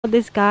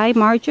This guy,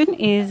 Marjun,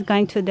 is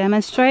going to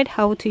demonstrate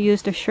how to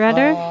use the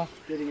shredder.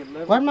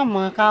 Kuan ma'am,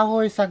 mga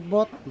kahoy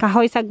sagbot.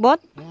 Kahoy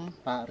sagbot?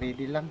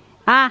 Ready lang.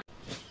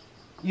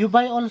 You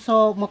buy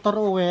also motor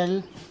oil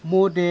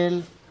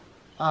model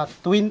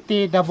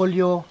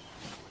 20W50.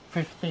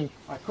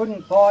 I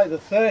couldn't buy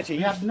the 30.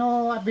 We have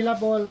no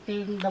available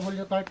till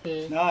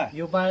W30. No.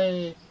 You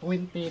buy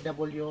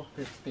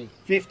 20W50.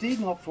 50,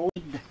 not 40.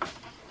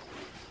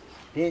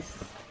 This.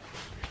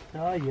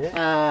 Oh,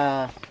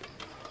 yeah.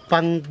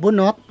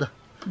 Pangbunot.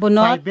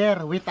 Bunot.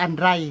 Fiber, wet and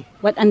dry.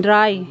 Wet and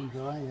dry.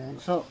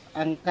 So,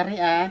 ang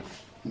kariya,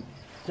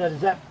 So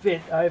does that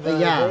fit over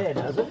there,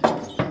 does it?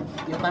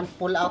 you can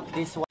pull out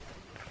this one.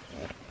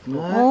 No.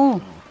 Oh.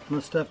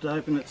 Must have to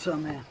open it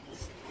somehow.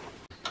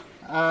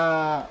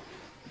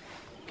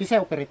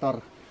 Kisa operator.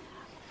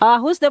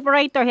 Who's the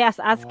operator? He is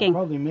asking.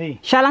 Probably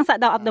me. Siya lang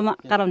sa daw up the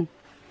karon.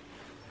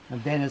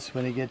 And Dennis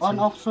when he gets On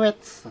in. off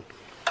switch.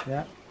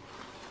 Yeah.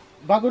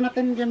 Bago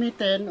natin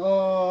gamitin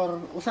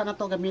or usa na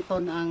to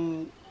gamiton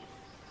ang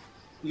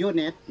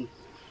unit,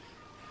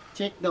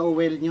 check the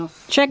oil nyo.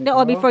 Check the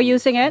oil before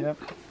using it. Yep.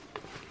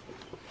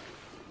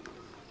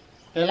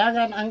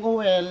 Kailangan ang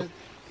oil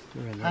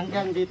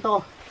hanggang dito.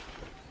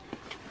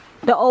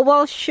 The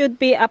oil should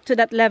be up to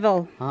that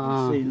level.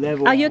 See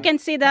level. You can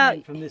see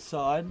the from this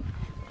side.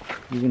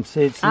 You can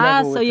see it's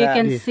level. so with you that.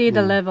 can see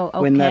the level.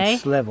 When Okay.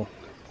 that's level.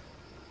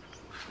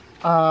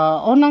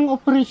 Unang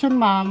operation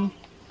ma'am,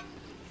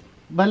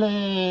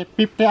 bale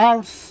 50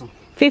 hours.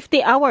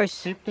 50 hours.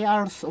 50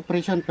 hours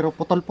operation pero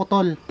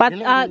putol-putol. But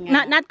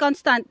not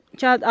constant.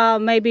 Child,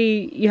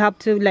 maybe you have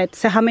to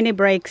say how many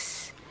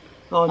breaks.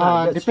 Oh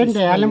no, that's Depende.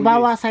 just when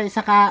Halimbawa sa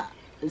isa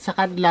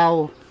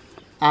kadlaw,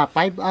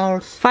 5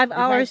 hours. 5 divide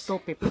hours. to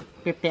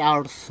 50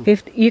 hours.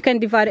 50, you can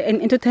divide it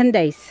into 10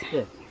 days.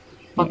 Yeah.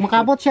 Pag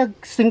makabot siya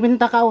 50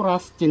 ka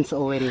oras, change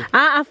oil.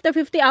 After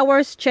 50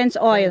 hours, change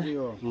oil.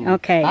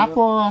 Okay.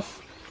 Tapos,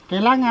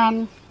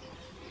 kailangan,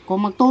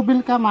 kung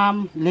magtubil ka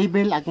ma'am,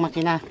 label ang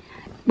makina.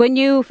 When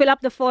you fill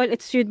up the foil,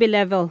 it should be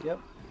level. Yep.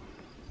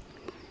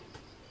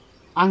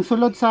 Ang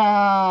sulod sa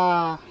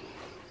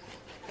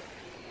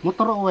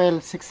motor oil,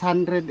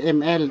 600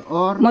 ml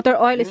or Motor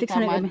oil is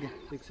 600 ml.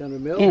 600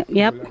 mil.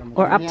 Yep.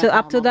 Or up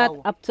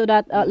to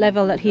that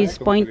level that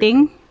he's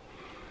pointing.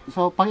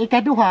 So, pag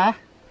ikaduha,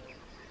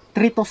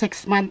 3 to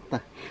 6 months.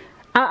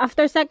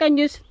 After second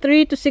use,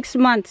 3 to 6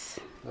 months.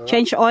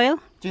 Change oil.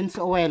 Change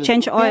oil.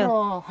 Change oil.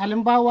 Pero,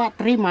 halimbawa,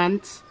 3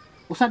 months,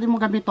 usa din mo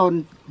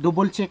gamiton,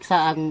 double check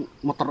sa ang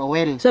motor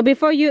oil. So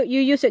before you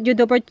use it, you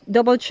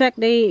double check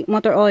the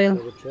motor oil.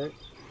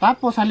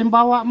 Tapos,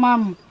 halimbawa,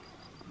 ma'am,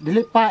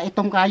 dili pa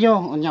itong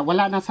kayo.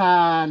 Wala na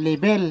sa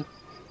label.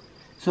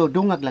 So,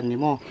 dungag lang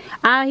nimo.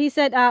 He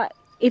said,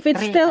 if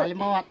it's still...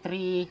 Halimbawa,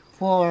 3,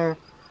 4,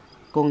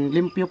 kung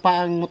limpyo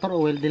pa ang motor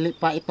oil, dili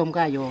pa itong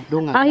kayo,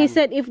 dungag he lang.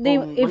 said if the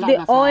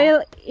Kung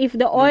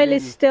oil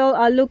is still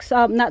looks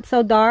not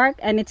so dark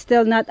and it's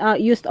still not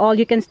used all,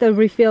 you can still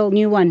refill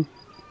new one.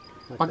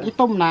 Pag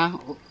itom na,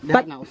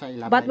 But, na usa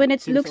ilabay. but when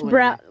it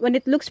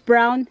looks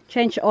brown,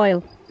 change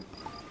oil.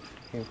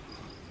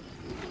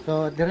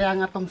 So, dire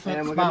ang atong switch,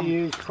 And we're going to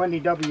ma'am. use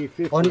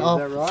 20W50. On, is off,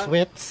 that right?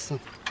 switch.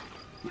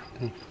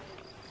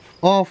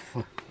 Off.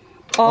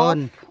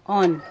 On.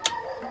 On.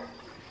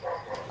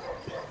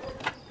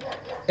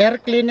 Air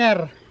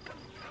cleaner.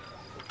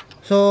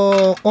 So,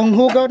 kung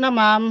hugaw na,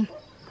 ma'am,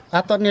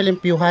 ato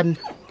nilimpyuhan.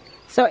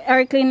 So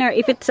air cleaner,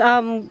 if it's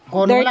Kung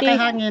wala kay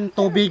dirty, hangin,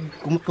 tubig,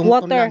 kumutong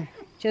water, lang.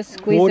 just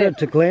squeeze Water it.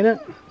 to clean it.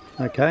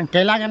 Okay.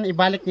 Kailangan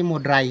ibalik ni mo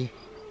dry.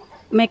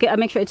 Make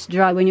sure it's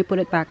dry when you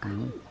put it back.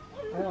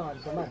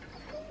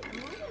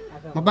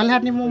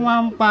 Mabalhan ni mo,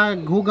 ma'am, pag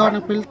hugaw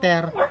ng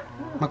filter,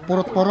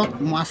 magpurot-purot,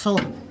 muaso.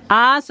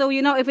 So you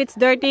know if it's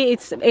dirty,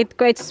 it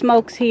creates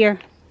smokes here.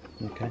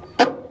 Okay.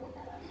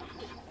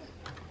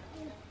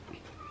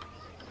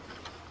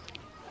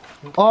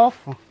 Off,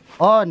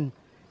 on.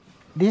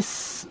 This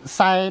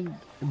side,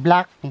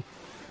 black.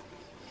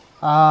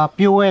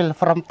 Fuel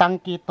from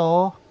tanky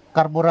to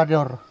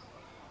carburetor.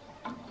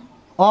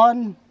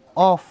 On,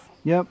 off.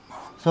 Yep.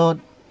 So,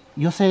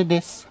 you say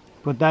this.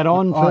 Put that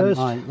on first.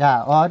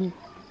 Yeah, on.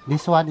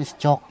 This one is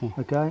choke.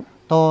 Okay.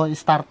 To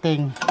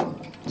starting.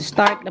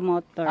 Start the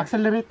motor.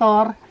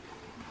 Accelerator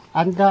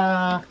and the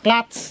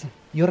clutch,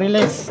 you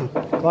release.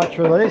 Clutch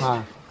release.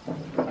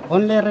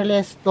 Only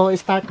release to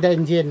start the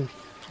engine.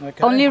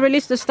 Okay. Only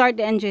release to start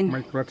the engine.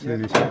 Clutch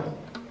release.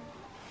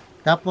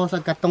 Tapos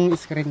ang katong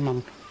screen, ma'am.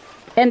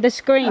 And the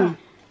screen.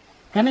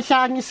 Kani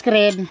siya ang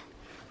screen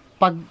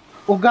pag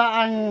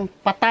uga ang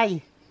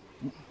patay.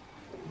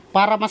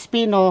 Para mas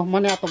pino, mo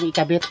na atong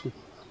ikabit.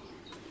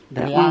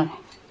 Dali.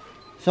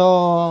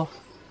 So,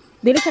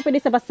 Dili siya pwede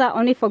sa basa,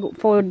 only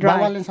for dry.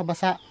 bawal din sa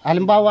basa.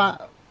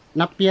 Halimbawa,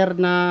 napier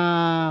na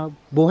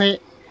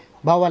buhi,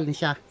 bawal din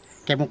siya.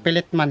 Kaya mo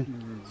pilit man.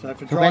 So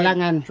for So,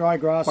 kailangan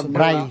dry grass pag and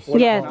dry,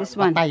 Yes, this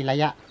one. patay,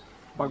 laya.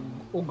 pag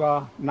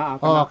uga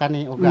na Oo,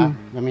 kani uga,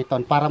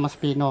 gamiton para mas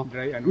pino.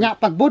 Nya,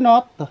 pag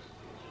bunot,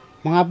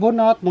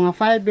 mga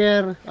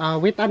fiber,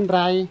 wet and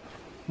dry,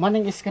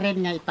 maning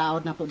screen nga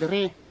itaod na to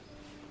dire.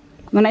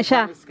 Muna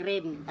siya.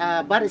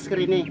 Bar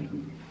screen eh.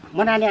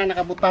 Muna niya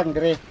nakabutang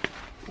dire.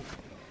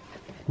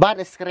 Bar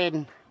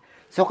screen.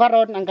 So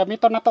karon ang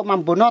gamiton nato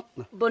mambunot.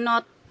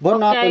 Bunot.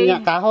 Bunot Okay.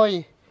 unya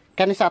kahoy.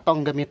 Kani sa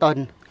atong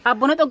gamiton.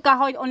 Bunot og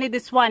kahoy, only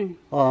this one.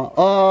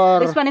 Or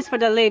This one is for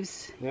the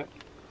leaves. Yep.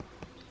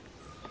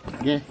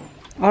 okay,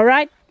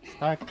 Alright.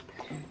 start.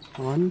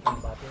 On.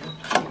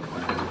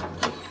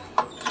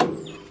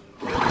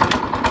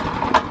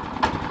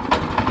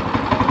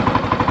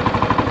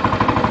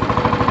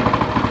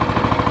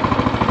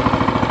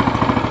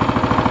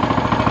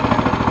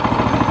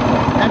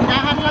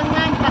 Dandahan lang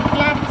yan,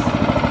 pag-clutch.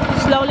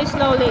 Slowly,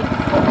 slowly.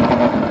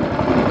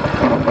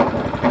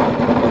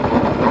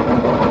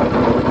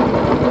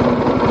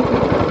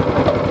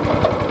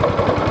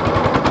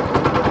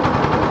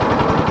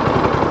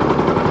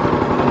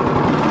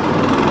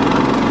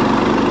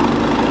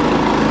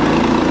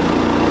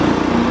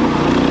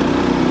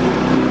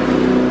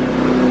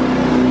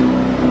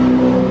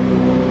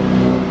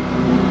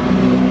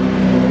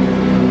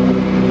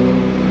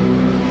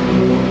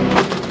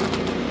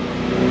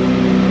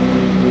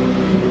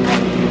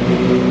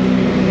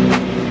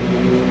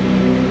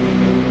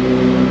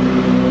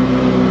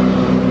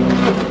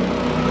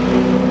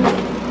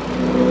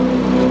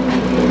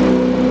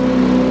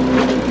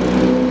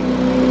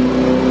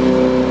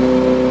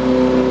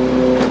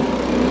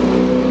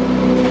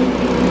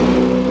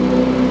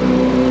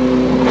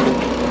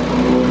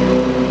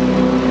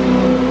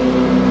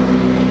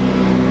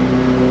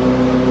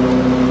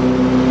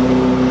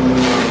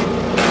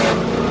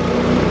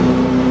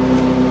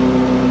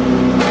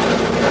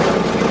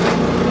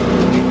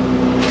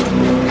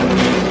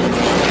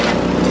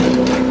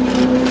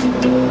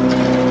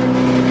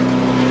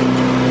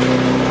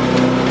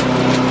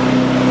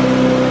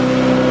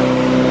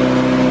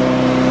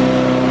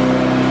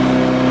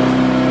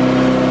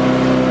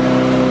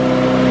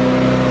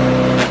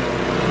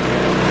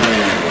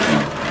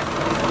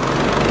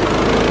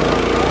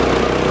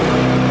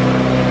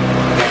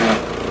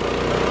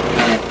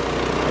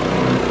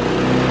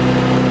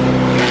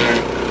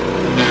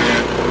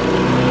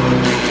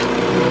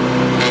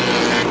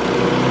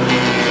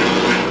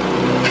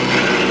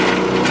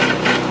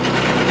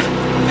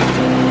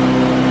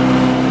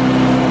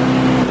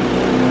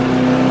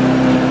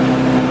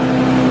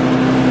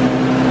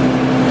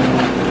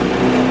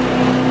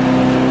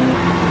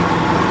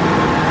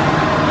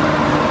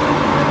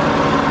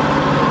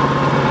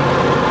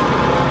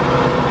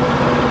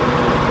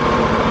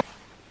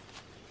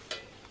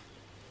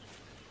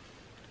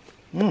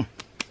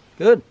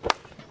 Good.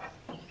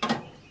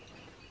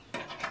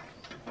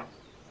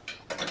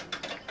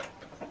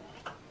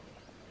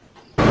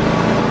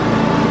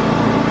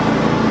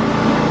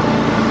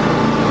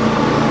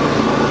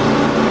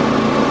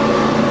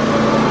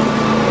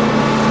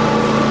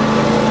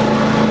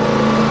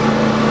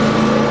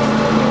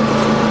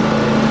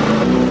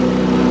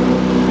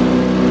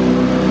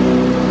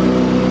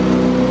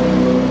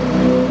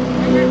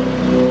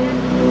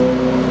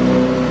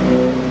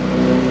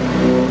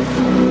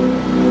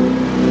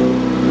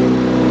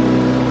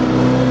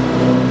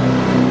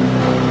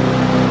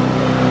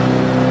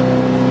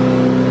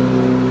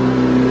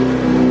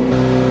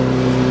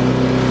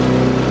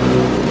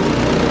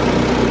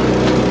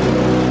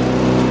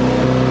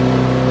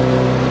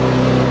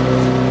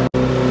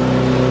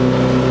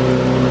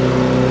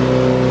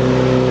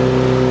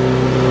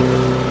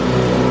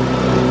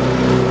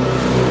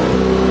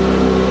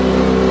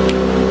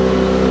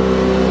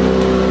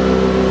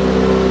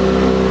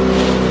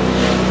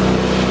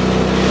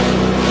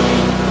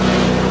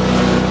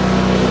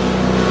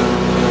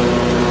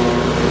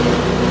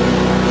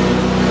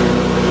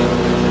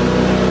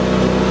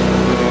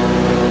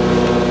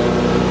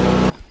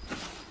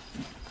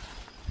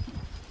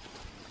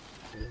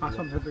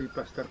 Asa mo ito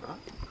i-plaster ka?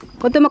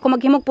 Kunto mo kung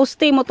maghimog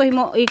puste mo to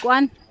himo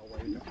ikuan.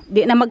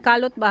 Di na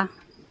magkalot ba?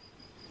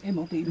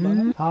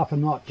 Half a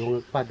knot.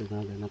 Dungag pa,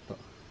 dungag na to.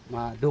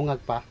 Madungag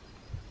pa.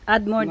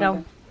 Add more daw.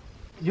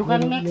 You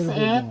can mix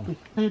it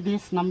to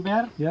this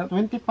number. Yep.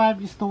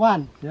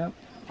 25:1. Yep.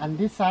 And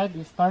this side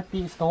is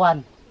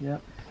 30:1.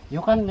 Yep. You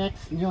can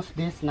use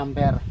this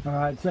number.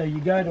 Alright, so you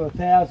go to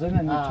 1,000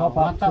 and you top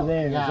up to 1,000,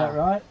 there, is yeah. that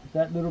right?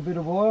 That little bit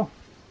of oil?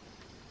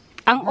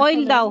 Ang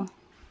oil daw.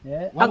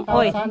 Yeah. Ang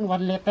oil. 1,000,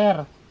 1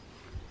 liter.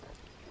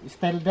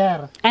 Still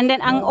there. And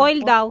then ang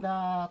oil daw.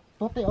 The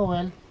tutti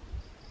oil.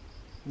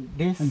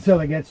 This.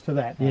 Until it gets to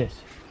that, yes.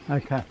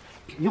 Okay.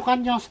 You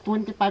can use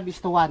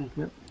 25:1.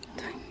 Yep.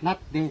 Not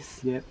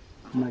this. Yep,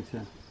 makes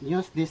sense.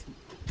 Use this.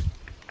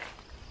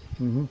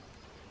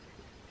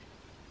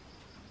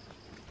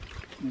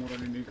 Mura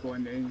din ikaw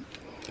ang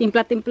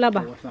Timpla-timpla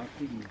ba? bawas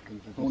natin.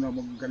 Kung na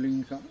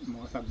magaling sa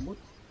mga sagbot,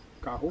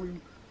 kahoy.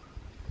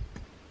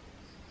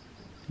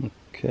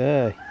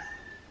 Okay.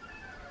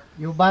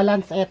 You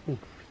balance it.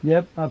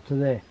 Yep, up to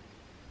there.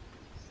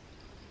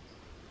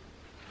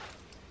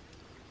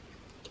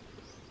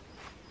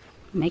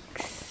 Mix.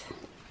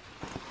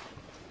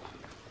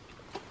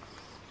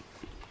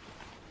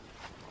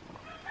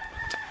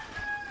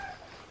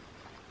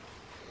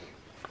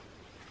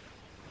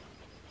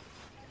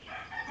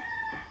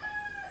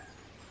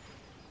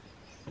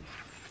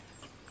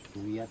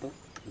 Kuya to.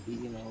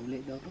 Hindi yung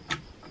mahuli daw to.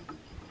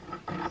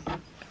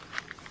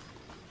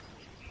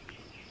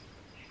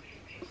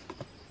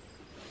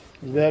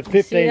 About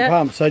 15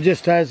 pumps, so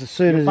just as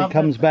soon as it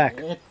comes back.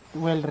 It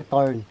will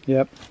return.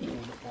 Yep.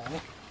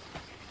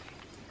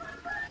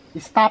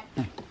 Stop.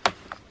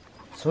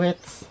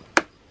 Switch.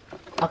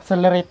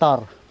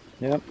 Accelerator.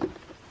 Yep.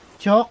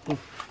 Choke.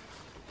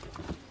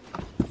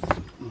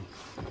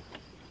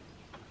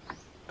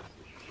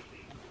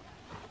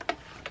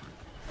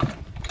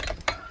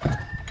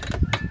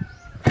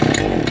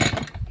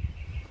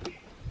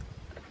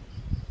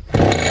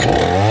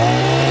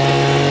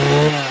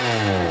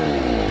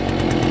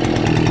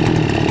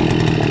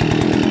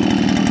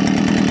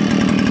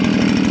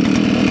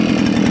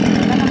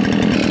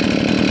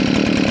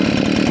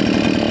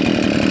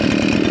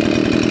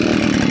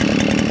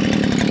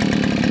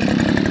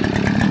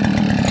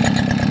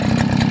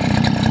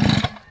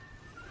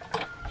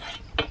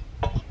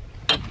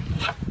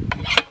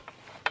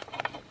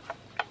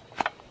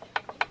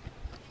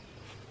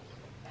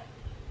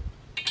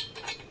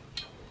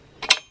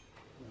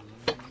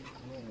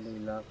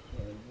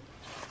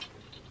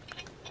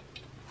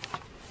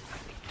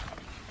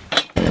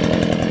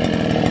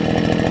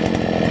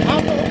 How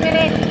to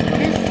operate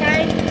this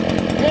side,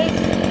 this,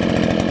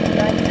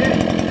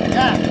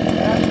 yeah,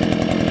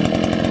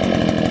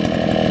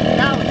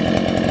 down.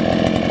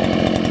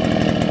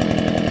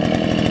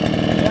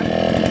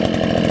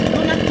 Do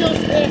not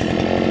use this.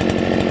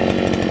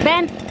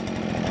 Bend.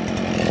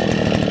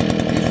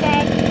 This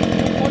side,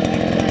 you pull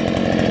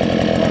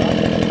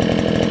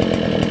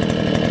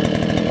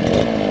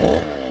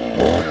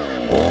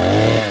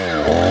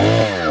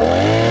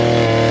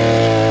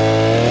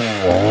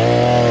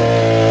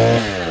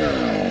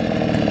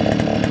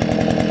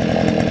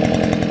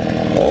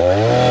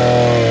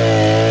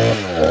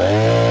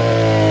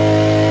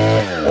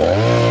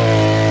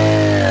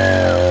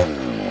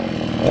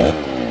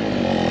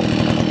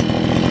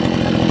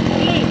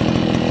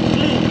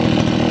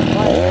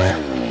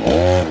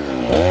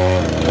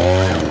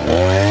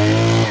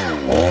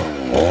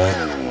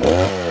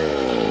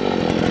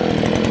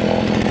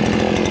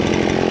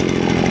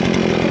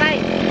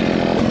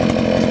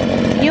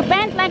You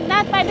bend like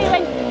that, by the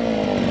way.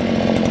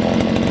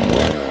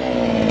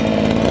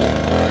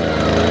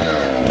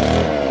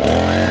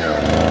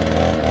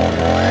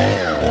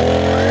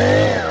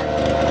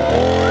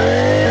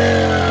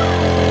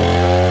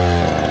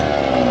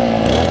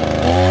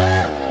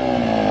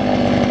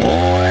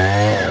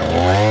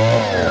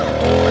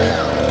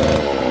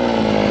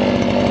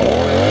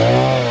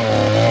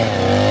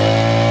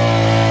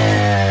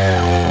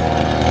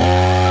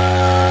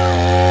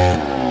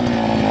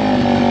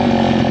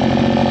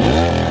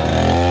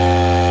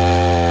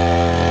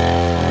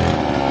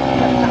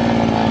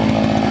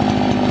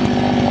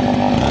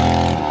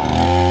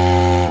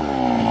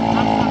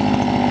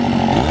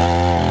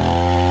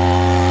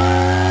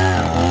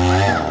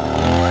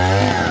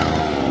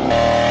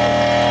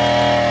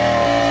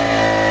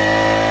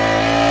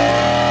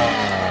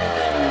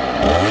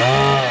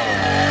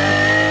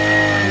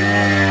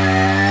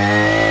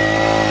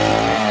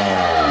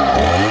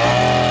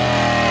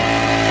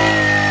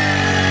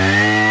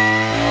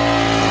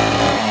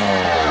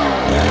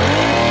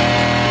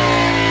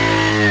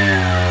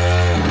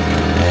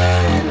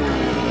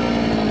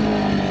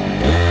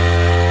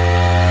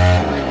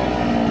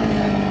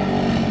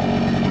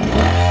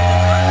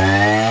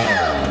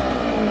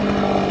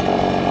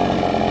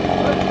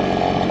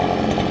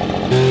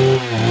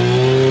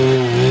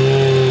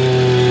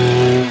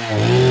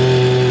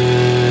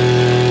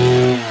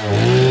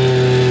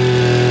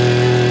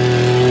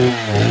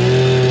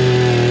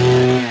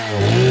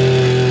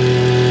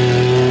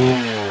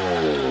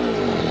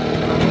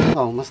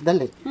 mas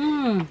dali.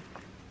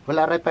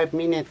 Wala rin 5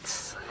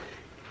 minutes.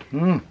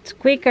 It's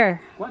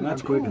quicker. That's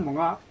good.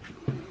 Mga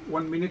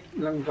 1 minute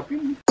lang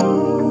gapin.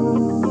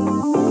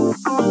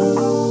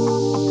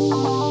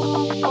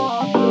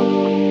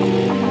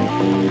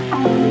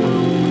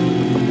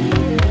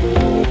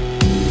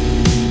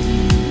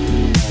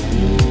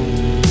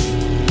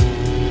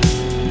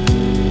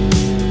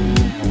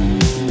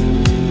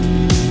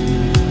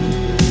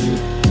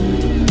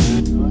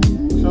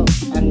 So,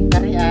 ang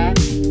karian,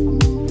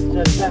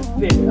 Does that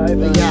fit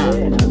over yeah,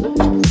 there?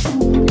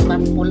 you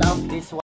can pull out this one.